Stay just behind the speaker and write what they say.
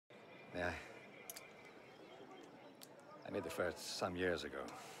Yeah. I made the first some years ago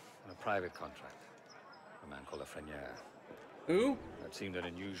on a private contract. A man called Lafreniere. Who? That seemed an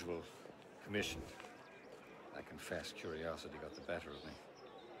unusual commission. I confess curiosity got the better of me.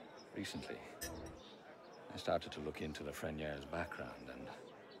 Recently, I started to look into Lafreniere's background, and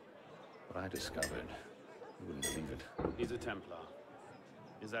what I discovered, you wouldn't believe it. He's a Templar.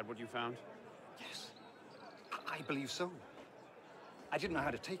 Is that what you found? Yes. I believe so. I didn't know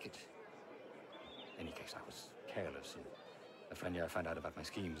how to take it. In any case, I was careless, and Lafreniere found out about my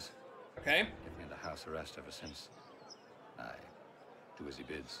schemes. Okay. Kept me under house arrest ever since. I do as he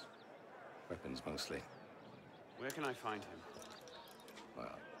bids. Weapons mostly. Where can I find him?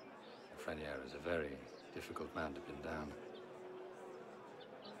 Well, Lafreniere is a very difficult man to pin down.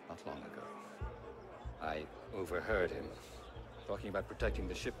 Not long ago, I overheard him talking about protecting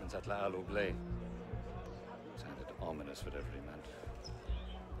the shipments at La Halle aux Blés. It sounded ominous, whatever he meant.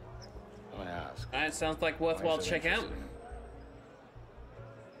 So I asked. That sounds like worthwhile to check out.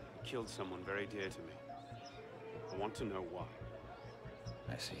 He killed someone very dear to me. I want to know why.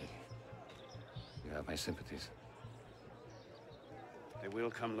 I see. You have my sympathies. They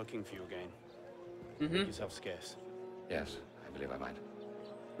will come looking for you again. Make yourself scarce. Yes, I believe I might.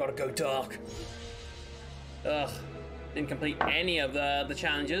 Gotta go dark. Ugh. Didn't complete any of the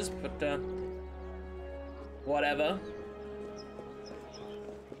challenges, but whatever.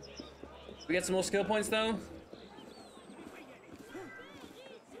 We get some more skill points though.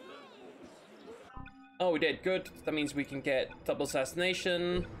 Oh, we did. Good. That means we can get double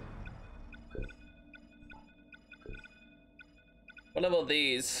assassination. What level are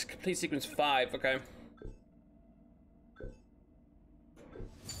these? Complete sequence 5. Okay.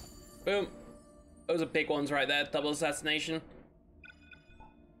 Boom. Those are big ones right there. Double assassination.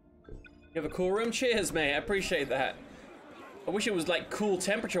 You have a cool room? Cheers, mate. I appreciate that. I wish it was like cool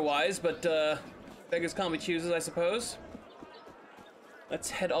temperature-wise, but beggars can't be choosers, I suppose.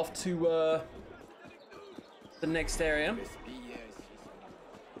 Let's head off to the next area.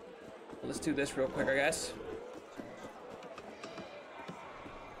 Let's do this real quick, I guess.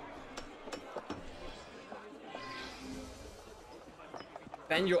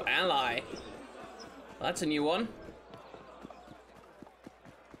 Defend your ally. Well, that's a new one.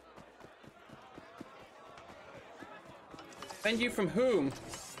 Defend you from whom?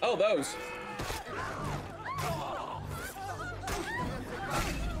 Oh, those.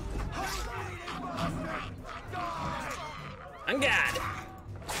 On guard.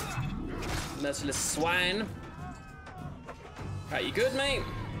 Merciless swine. Alright, you good, mate?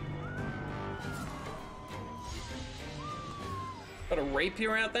 Got a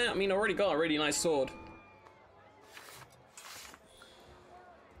rapier out there? I mean, I already got a really nice sword.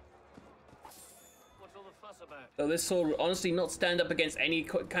 What's all the fuss about? So this sword would honestly not stand up against any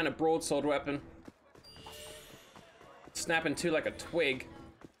kind of broadsword weapon. Snap in two like a twig.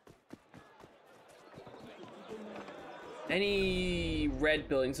 Any red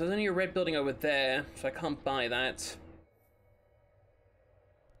buildings? There's only a red building over there, so I can't buy that.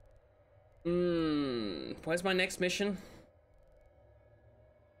 Where's my next mission?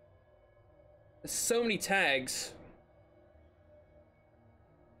 There's so many tags.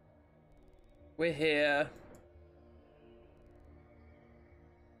 We're here.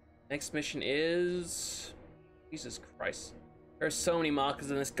 Next mission is... Jesus Christ. There are so many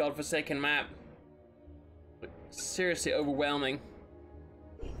markers in this godforsaken map. Seriously overwhelming.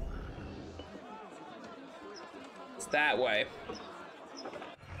 It's that way.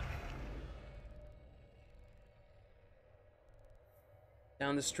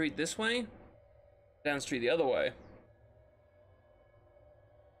 Down the street this way? Down the street the other way.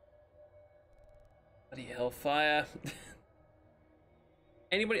 Bloody hellfire.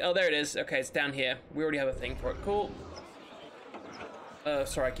 Anybody? Oh, there it is. Okay, it's down here. We already have a thing for it. Cool.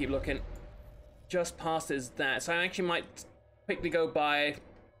 Sorry, I keep looking. Just past is that. So I actually might quickly go by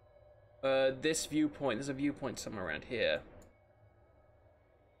this viewpoint. There's a viewpoint somewhere around here.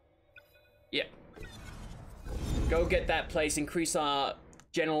 Yeah. Go get that place, increase our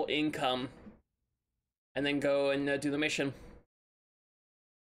general income, and then go and do the mission.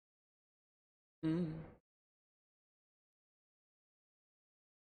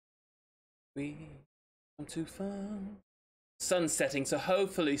 We come too far. Sun's setting, so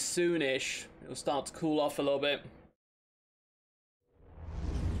hopefully soonish it'll start to cool off a little bit.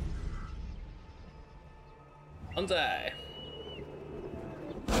 On die.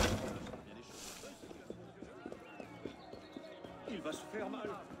 We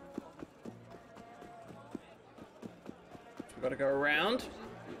gotta go around.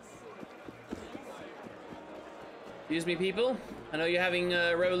 Excuse me, people. I know you're having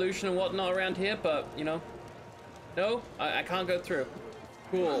a revolution and whatnot around here, but, you know. No? I can't go through.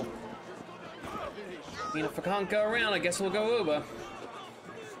 Cool. I mean, if I can't go around, I guess we'll go over.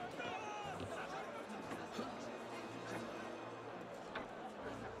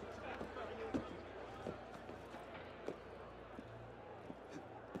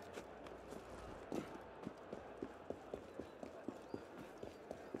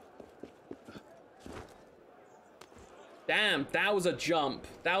 Damn, that was a jump.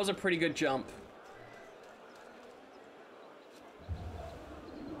 That was a pretty good jump.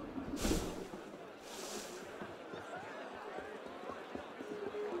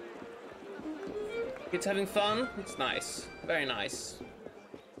 Kids having fun? It's nice. Very nice.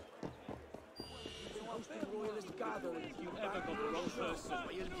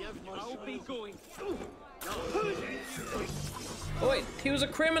 Oh wait, he was a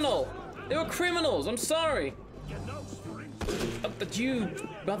criminal! They were criminals, I'm sorry! But you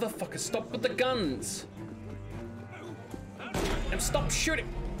motherfucker, stop with the guns! And stop shooting!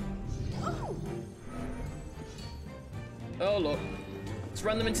 Oh look. Let's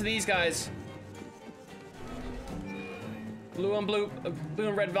run them into these guys. Blue on blue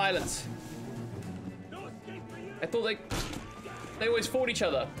and red violence. I thought they always fought each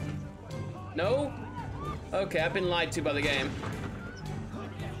other. No? Okay, I've been lied to by the game.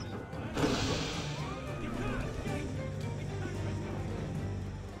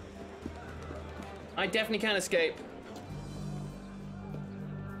 I definitely can escape.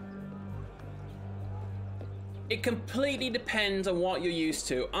 It completely depends on what you're used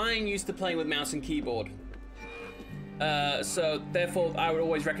to. I'm used to playing with mouse and keyboard. So therefore I would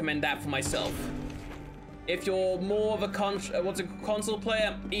always recommend that for myself. If you're more of a console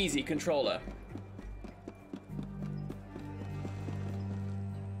player, easy controller.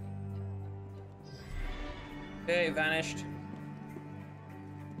 Okay, vanished.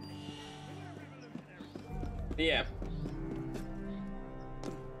 Yeah.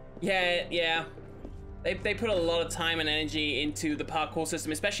 Yeah. They put a lot of time and energy into the parkour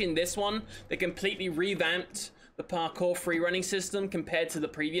system, especially in this one. They completely revamped the parkour free running system compared to the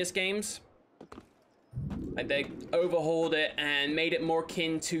previous games. Like, they overhauled it and made it more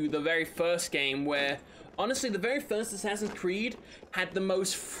akin to the very first game, where honestly the very first Assassin's Creed had the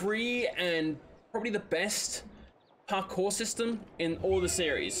most free and probably the best parkour system in all the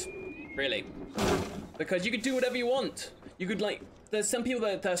series, really. Because you could do whatever you want. You could, like, there's some people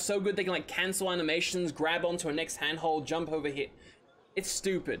that are so good they can, like, cancel animations, grab onto a next handhold, jump over here. It's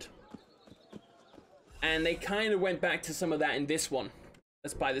stupid. And they kind of went back to some of that in this one.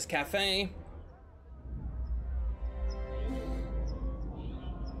 Let's buy this cafe.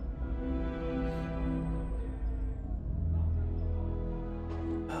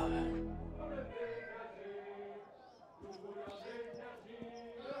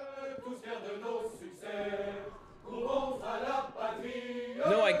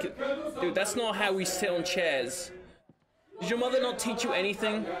 Dude, that's not how we sit on chairs. Did your mother not teach you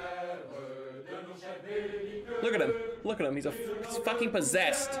anything? Look at him. Look at him. He's fucking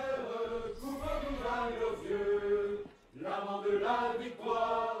possessed.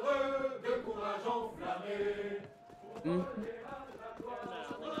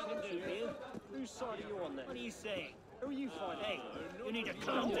 Whose side are you on then? What are you saying? Who are you fighting? Hey, you need to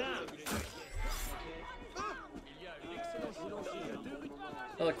calm down.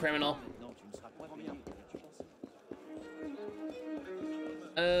 Another criminal.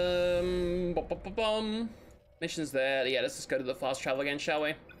 Mission's there. Yeah, let's just go to the fast travel again, shall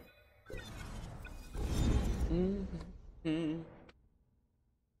we?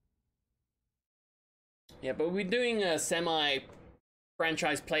 Yeah, but we're doing a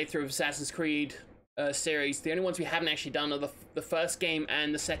semi-franchise playthrough of Assassin's Creed series. The only ones we haven't actually done are the first game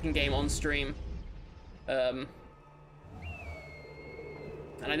and the second game on stream. And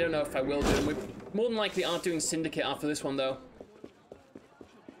I don't know if I will do them. We more than likely aren't doing Syndicate after this one, though.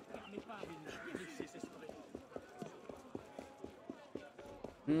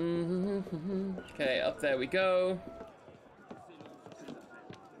 Okay, up there we go.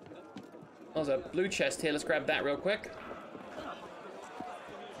 Oh, there's a blue chest here. Let's grab that real quick.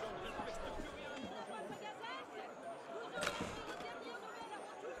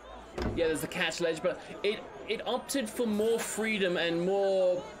 Yeah, there's the catch ledge, but it opted for more freedom and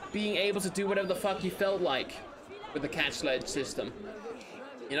more being able to do whatever the fuck you felt like with the catch ledge system.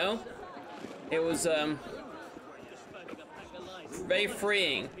 You know? It was very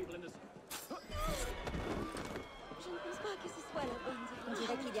freeing.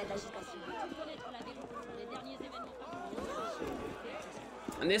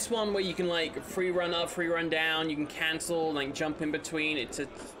 And this one where you can like free run up, free run down, you can cancel, like jump in between. It's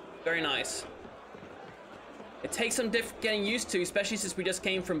very nice. It takes some getting used to, especially since we just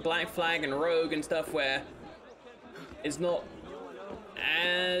came from Black Flag and Rogue and stuff where it's not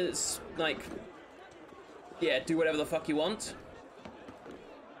as like, yeah, do whatever the fuck you want.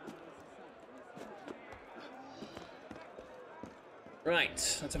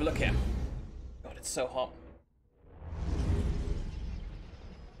 Right, let's have a look here. God, it's so hot.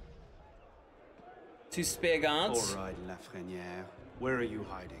 2 spear guards. All right, Lafreniere. Where are you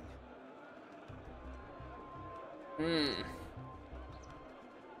hiding?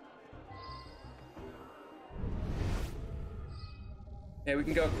 Yeah, we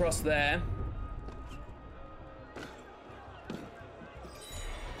can go across there.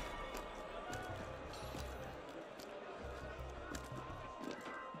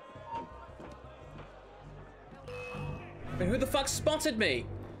 Wait, who the fuck spotted me?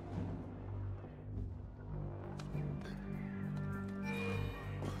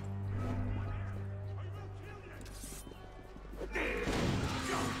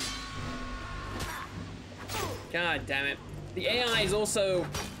 God damn it. The AI is also...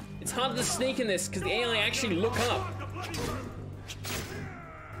 It's harder to sneak in this because the AI actually look up.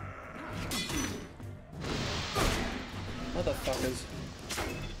 Motherfuckers.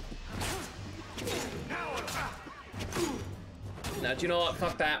 Now, do you know what?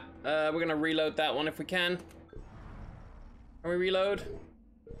 Fuck that. We're gonna reload that one if we can. Can we reload?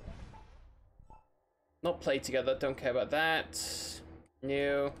 Not play together, don't care about that.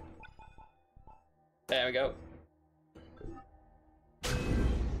 New. There we go.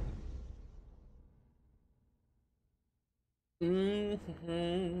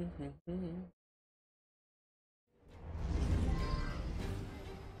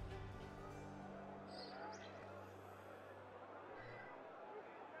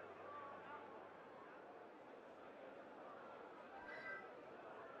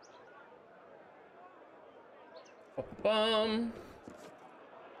 Bum.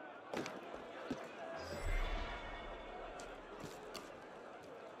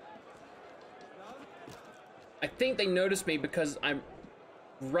 I think they noticed me because I'm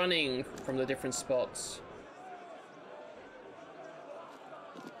running from the different spots.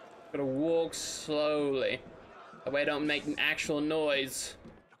 Gotta walk slowly. That way I don't make an actual noise.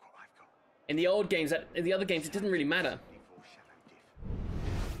 In the old games, in the other games, it didn't really matter.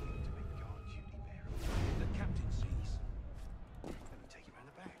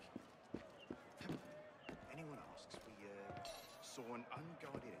 An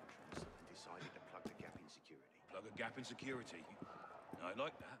unguarded entrance and decided to plug the gap in security. Plug a gap in security? I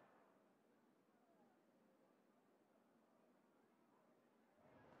like that.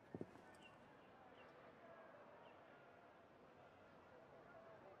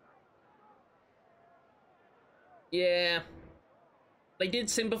 Yeah. They did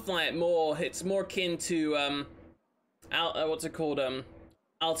simplify it more. It's more akin to, what's it called?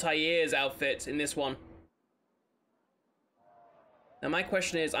 Altair's outfit in this one. Now my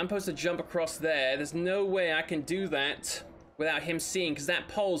question is, I'm supposed to jump across there. There's no way I can do that without him seeing, because that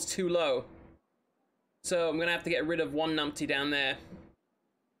pole's too low. So I'm gonna have to get rid of one numpty down there.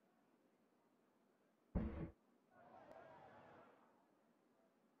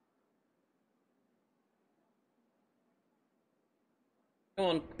 Come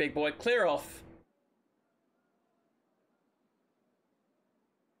on, big boy, clear off.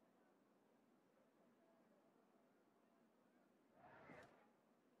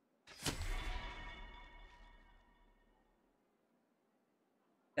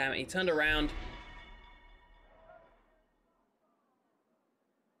 Damn it, he turned around.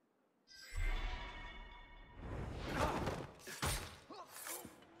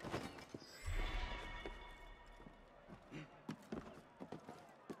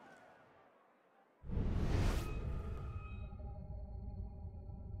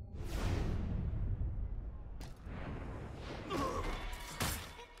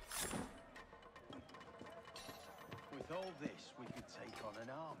 With all this, we could take on an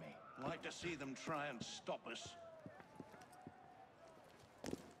army. Like to see them try and stop us.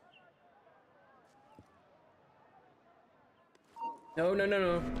 No, no, no,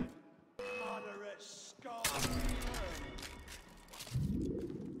 no.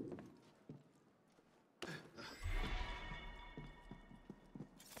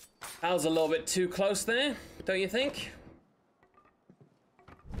 That was a little bit too close there, don't you think?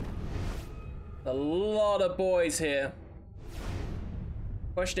 A lot of boys here.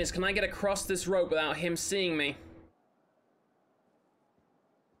 Question is, can I get across this rope without him seeing me?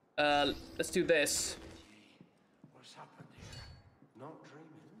 Let's do this. What's happened here? Not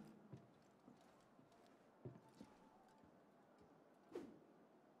dreaming.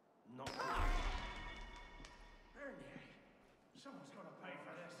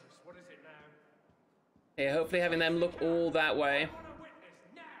 Okay, hopefully having them look all that way.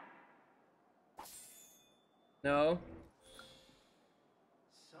 No.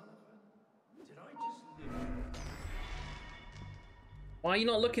 Why are you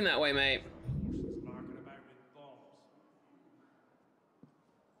not looking that way, mate?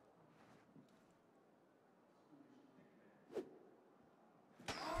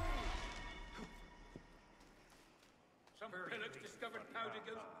 Some pillocks discovered powder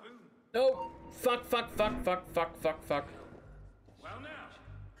goes boom. No. Fuck, fuck, fuck, fuck, fuck, fuck, fuck. Well now,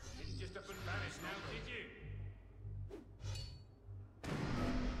 you didn't just up and vanish now, did you?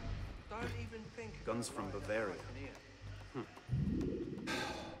 Don't even think. Guns from Bavaria.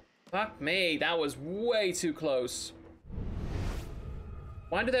 Fuck me, that was way too close.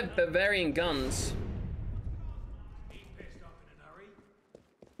 Why do they have Bavarian guns? Be pissed off in a hurry.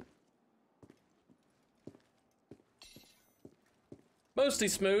 Mostly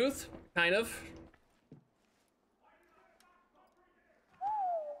smooth, kind of.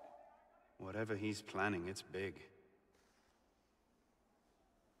 Whatever he's planning, it's big.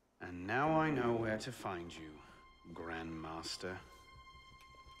 And now I know where to find you, Grandmaster.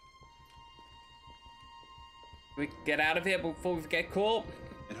 We get out of here before we get caught.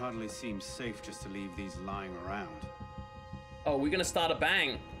 It hardly seems safe just to leave these lying around. Oh, we're gonna start a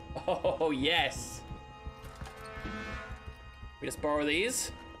bang. Oh, yes. We just borrow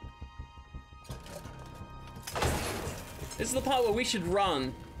these. This is the part where we should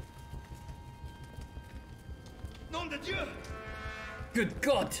run. Nom de Dieu! Good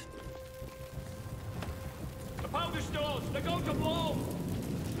God. The powder stores, they're going to blow!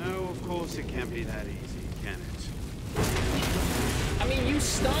 No, of course it can't be that easy, can it? I mean, you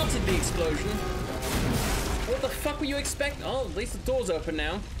started the explosion. What the fuck were you expecting? Oh, at least the door's open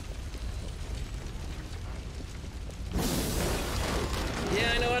now.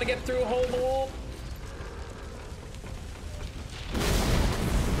 Yeah, I know how to get through a hole in the wall.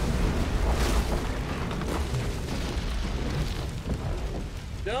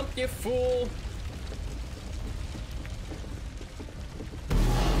 Jump, you fool.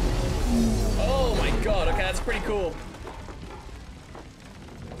 Oh my God, okay, that's pretty cool.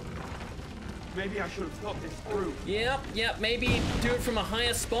 Maybe I should have thought this through. Yep, maybe do it from a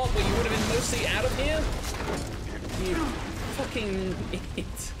higher spot where you would have been mostly out of here. You fucking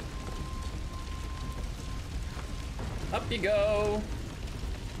idiot. Up you go.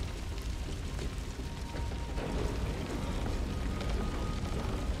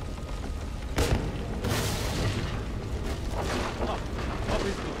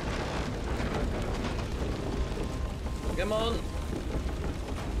 Come on.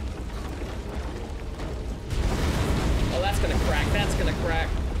 Oh, that's gonna crack. That's gonna crack.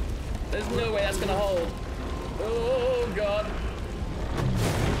 There's no way that's gonna hold. Oh, God.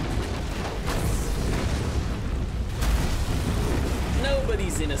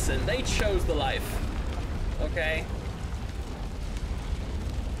 Nobody's innocent. They chose the life. Okay.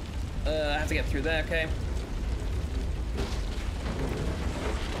 I have to get through there, okay.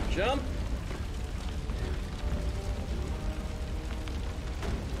 Jump.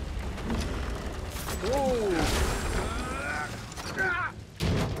 Ooh.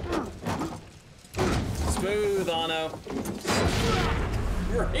 Smooth, Arno.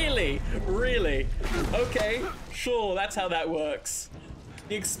 Really? Really? Okay, sure, that's how that works.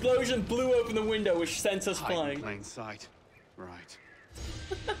 The explosion blew open the window, which sent us Hide in flying. plain sight. Right.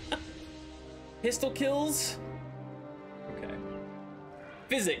 Pistol kills? Okay.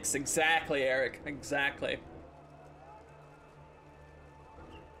 Physics, exactly, Eric. Exactly.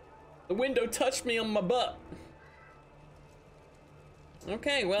 The window touched me on my butt.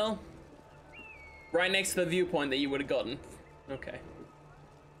 Okay, well. Right next to the viewpoint that you would have gotten. Okay.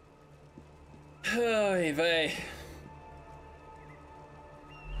 Oy vey.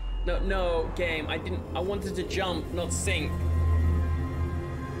 No, game. I wanted to jump, not sink.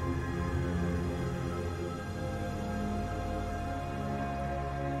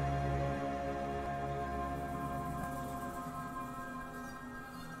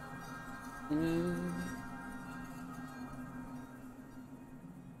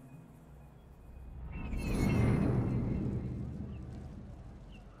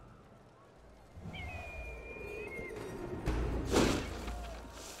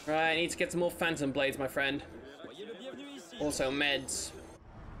 Right, I need to get some more Phantom Blades, my friend. Also, meds.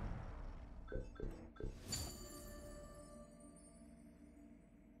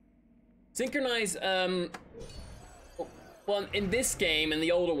 Synchronize, well, in this game and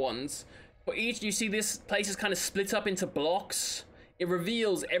the older ones, for each, you see this place is kind of split up into blocks. It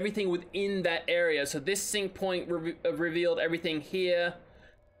reveals everything within that area. So this sync point revealed everything here.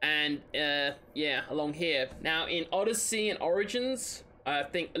 and yeah, along here. Now in Odyssey and Origins, I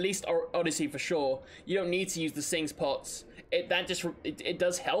think at least Odyssey for sure, you don't need to use the sync pots. It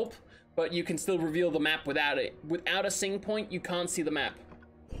does help, but you can still reveal the map without it. Without a sync point, you can't see the map.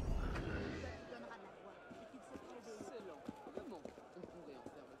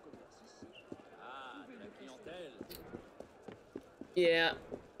 Yeah,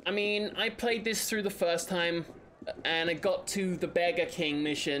 I mean, I played this through the first time, and I got to the Beggar King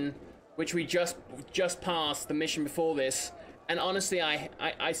mission, which we just passed, the mission before this. And honestly, I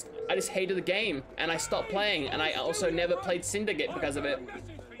just hated the game, and I stopped playing, and I also never played Syndicate because of it.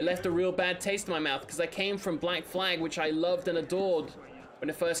 It left a real bad taste in my mouth, because I came from Black Flag, which I loved and adored when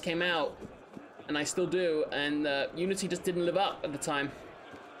it first came out, and I still do, and Unity just didn't live up at the time.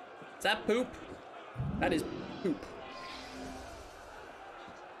 Is that poop? That is poop.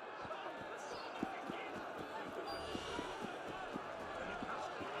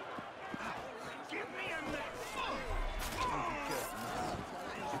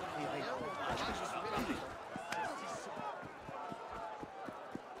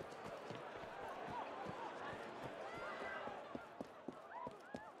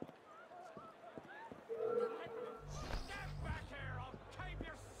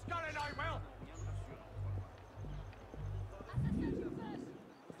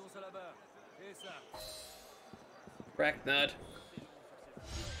 Correct, nerd.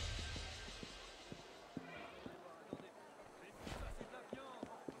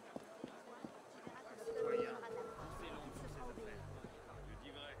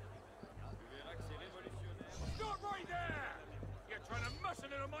 Stop right there! You're trying to muscle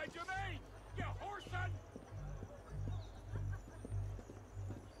it on my domain! You horse son!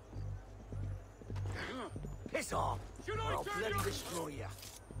 Piss off! Should Or I I'll turn bloody you? destroy you.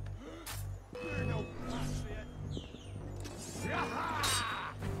 You're no patriot!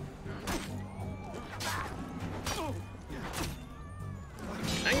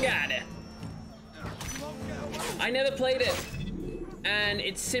 I got it. I never played it, and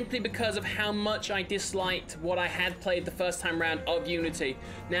it's simply because of how much I disliked what I had played the first time round of Unity.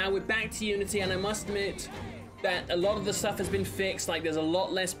 Now we're back to Unity, and I must admit that a lot of the stuff has been fixed. Like, there's a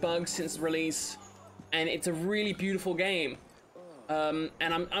lot less bugs since release, and it's a really beautiful game. And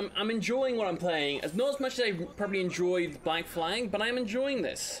I'm enjoying what I'm playing. Not as much as I probably enjoyed Black Flag, but I'm enjoying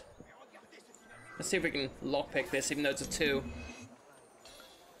this. Let's see if we can lockpick this, even though it's a 2.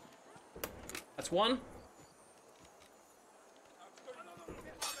 That's 1.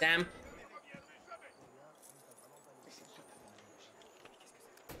 Damn.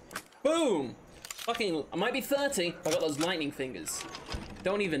 Boom! Fucking, I might be 30, but I got those lightning fingers.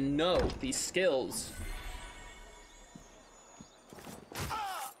 Don't even know these skills.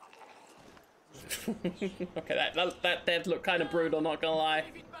 Okay, that death looked kind of brutal, not gonna lie.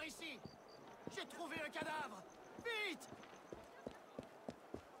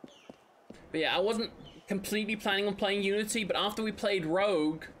 But yeah, I wasn't completely planning on playing Unity, but after we played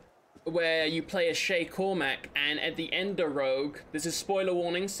Rogue, where you play as Shay Cormac, and at the end of Rogue, this is spoiler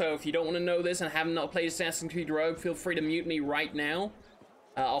warning, so if you don't want to know this and have not played Assassin's Creed Rogue, feel free to mute me right now.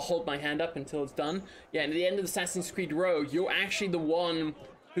 I'll hold my hand up until it's done. Yeah, and at the end of Assassin's Creed Rogue, you're actually the one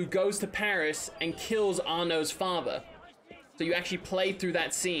who goes to Paris and kills Arno's father. So you actually played through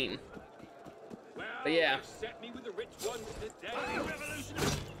that scene. But yeah. Set me with the rich ones today.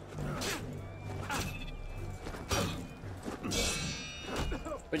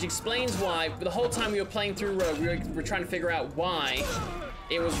 Which explains why, the whole time we were playing through Rogue, we were trying to figure out why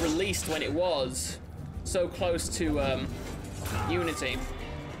it was released when it was so close to Unity.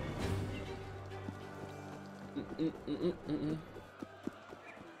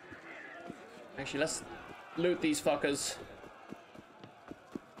 Actually, let's loot these fuckers.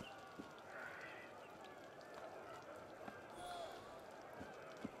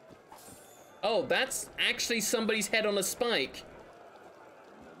 Oh, that's actually somebody's head on a spike.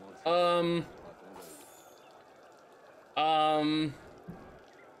 Damn.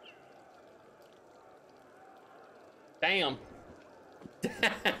 Damn.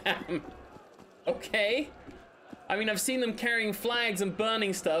 Okay. I mean, I've seen them carrying flags and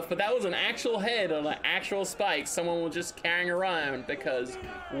burning stuff, but that was an actual head on an actual spike someone was just carrying around, because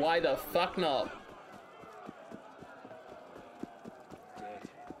why the fuck not?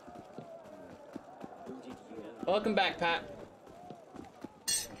 Welcome back, Pat.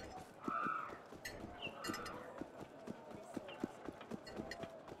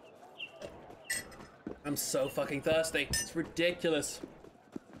 I'm so fucking thirsty. It's ridiculous.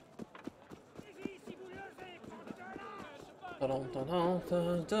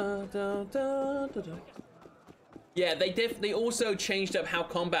 Yeah, they also changed up how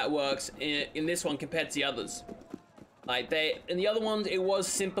combat works in this one compared to the others. Like, in the other ones, it was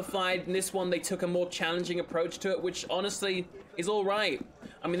simplified. In this one, they took a more challenging approach to it, which honestly is all right.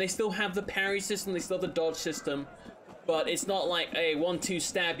 I mean, they still have the parry system, they still have the dodge system, but it's not like, a 1-2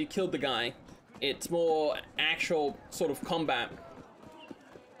 stab, you killed the guy. It's more actual sort of combat.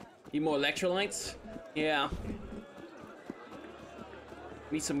 Need more electrolytes? Yeah.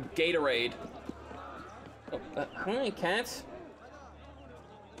 Need some Gatorade. Oh, hi, cat.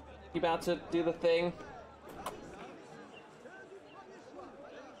 You about to do the thing?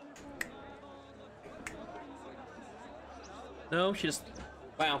 No, she just...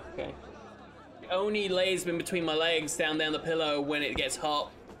 Wow, okay. She only lays in between my legs down the pillow when it gets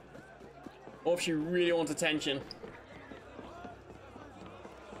hot. Or if she really wants attention.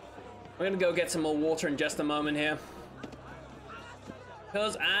 We're gonna go get some more water in just a moment here.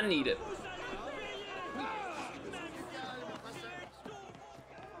 Because I need it.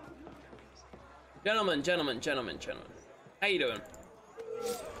 Gentlemen. How you doing?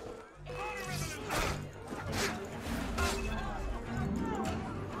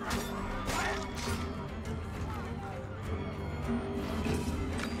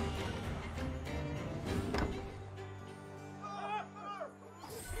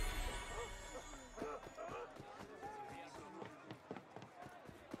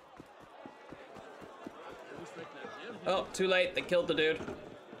 Oh, too late. They killed the dude.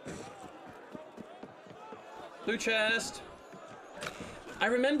 Blue chest. I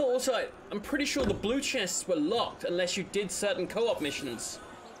remember also, I'm pretty sure the blue chests were locked unless you did certain co-op missions.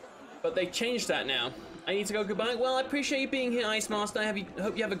 But they changed that now. I need to go goodbye. Well, I appreciate you being here, Ice Master. I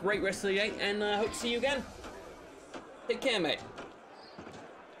hope you have a great rest of the day, and hope to see you again. Take care, mate.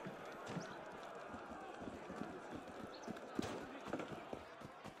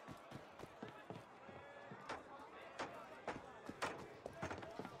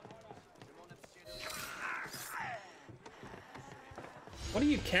 What are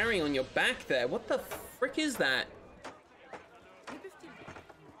you carrying on your back there? What the frick is that?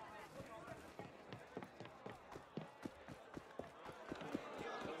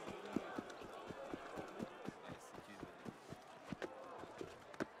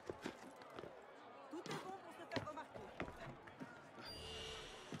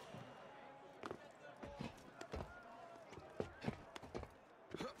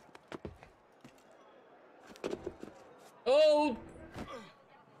 Oh!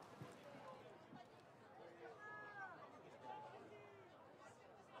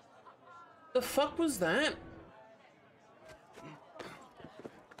 The fuck was that?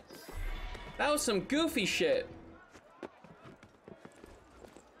 That was some goofy shit.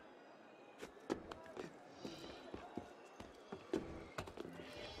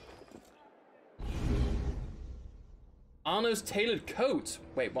 Arno's tailored coat.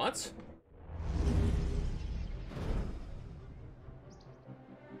 Wait, what?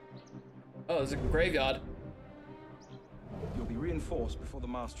 Oh, there's a graveyard. You'll be reinforced before the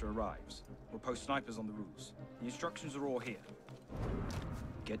master arrives. We'll post snipers on the roofs. The instructions are all here.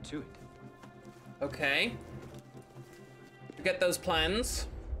 Get to it. Okay. Get those plans.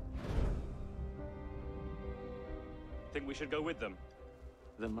 Think we should go with them?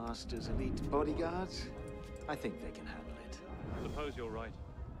 The Master's elite bodyguards? I think they can handle it. Suppose you're right.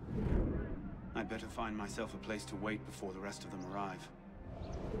 I'd better find myself a place to wait before the rest of them arrive.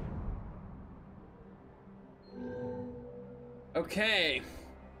 Okay.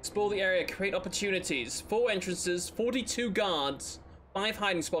 Explore the area, create opportunities. 4 entrances, 42 guards, 5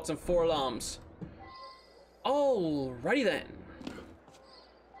 hiding spots, and 4 alarms. Alrighty then.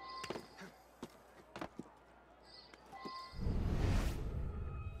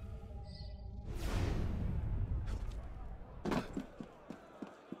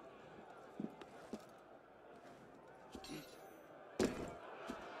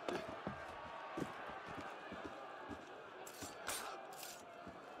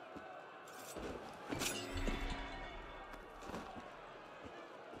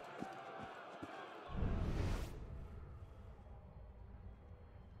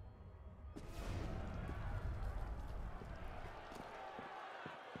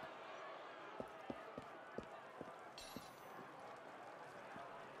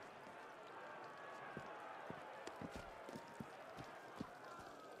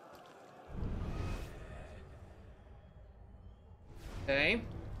 Okay.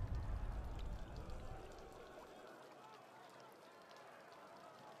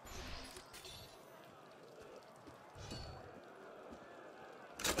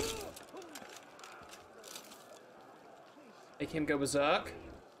 Make him go berserk.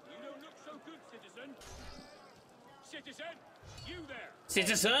 You don't look so good, citizen. citizen! You there!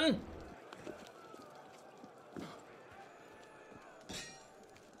 Citizen?